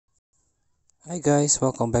Hi guys,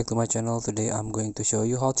 welcome back to my channel. Today I'm going to show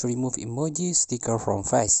you how to remove emoji sticker from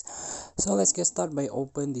face. So let's get started by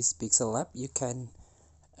open this Pixel app. You can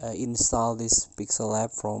install this Pixel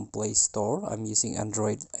app from Play Store. I'm using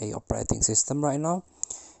Android operating system right now.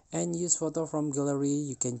 And use photo from gallery.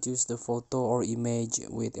 You can choose the photo or image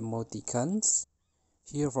with emoticons.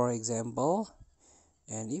 Here for example.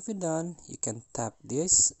 And if you're done, you can tap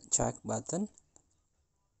this check button.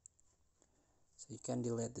 So you can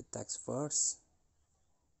delete the text first.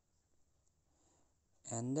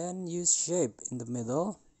 And then use shape in the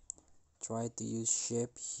middle. Try to use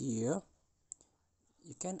shape here.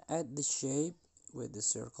 You can add the shape with the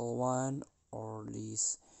circle one or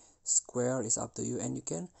this square, is up to you, and you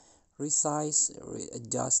can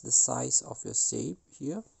adjust the size of your shape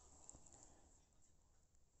here.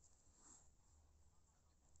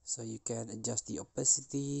 So you can adjust the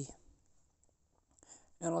opacity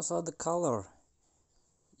and also the color.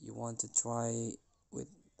 You want to try with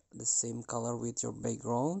the same color with your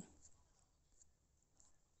background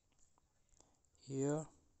here.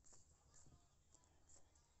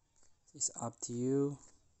 It's up to you.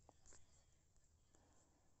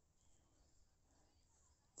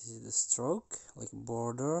 This is the stroke, like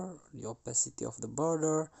border, the opacity of the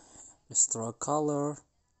border, the stroke color,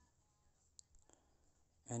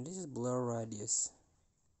 and this is blur radius.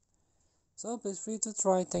 So please free to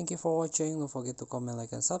try. Thank you for watching. Don't forget to comment,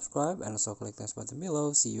 like, and subscribe, and also click the button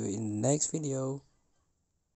below. See you in the next video.